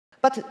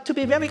But to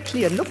be very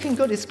clear, looking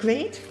good is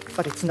great,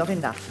 but it's not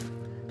enough.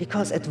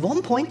 Because at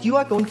one point you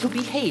are going to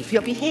behave,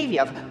 your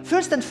behavior.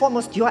 First and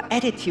foremost, your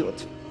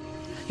attitude.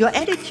 Your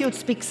attitude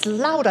speaks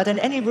louder than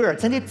any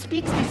words, and it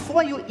speaks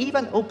before you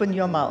even open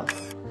your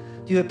mouth.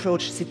 Do you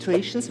approach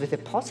situations with a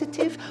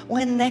positive or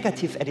a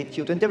negative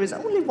attitude? And there is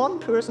only one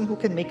person who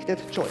can make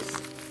that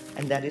choice,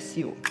 and that is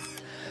you.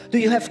 Do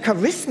you have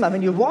charisma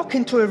when you walk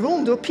into a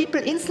room? Do people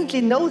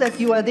instantly know that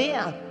you are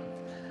there?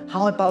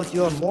 How about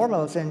your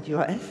morals and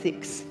your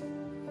ethics?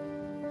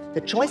 The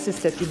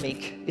choices that you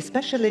make,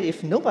 especially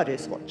if nobody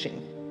is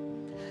watching.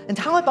 And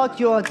how about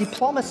your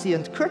diplomacy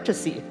and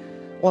courtesy?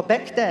 Or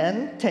back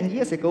then, 10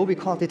 years ago, we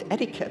called it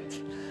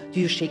etiquette. Do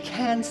you shake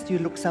hands? Do you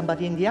look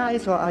somebody in the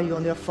eyes, or are you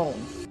on your phone?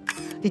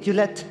 Did you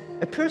let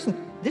a person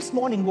this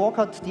morning walk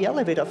out the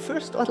elevator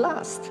first or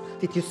last?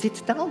 Did you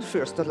sit down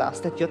first or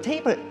last at your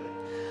table?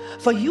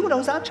 For you,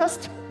 those are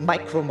just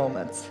micro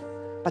moments.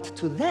 But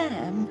to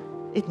them,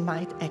 it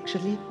might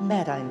actually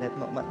matter in that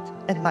moment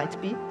and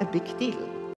might be a big deal.